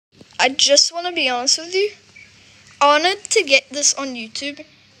I just want to be honest with you. I wanted to get this on YouTube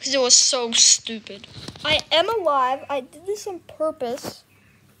because it was so stupid. I am alive. I did this on purpose.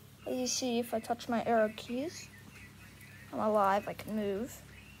 As you see, if I touch my arrow keys, I'm alive. I can move.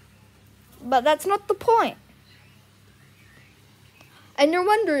 But that's not the point. And you're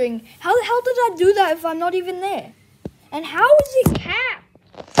wondering, how the hell did I do that if I'm not even there? And how is it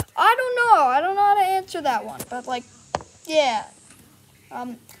capped? I don't know. I don't know how to answer that one. But like, yeah.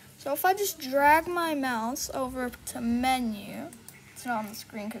 So if I just drag my mouse over to menu, it's not on the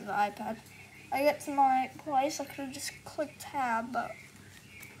screen because of the iPad, I get to my place. I could have just clicked tab, but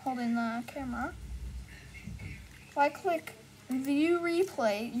holding the camera. If I click view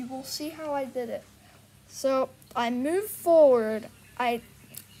replay, you will see how I did it. So I move forward, I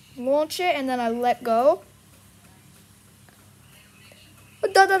launch it, and then I let go.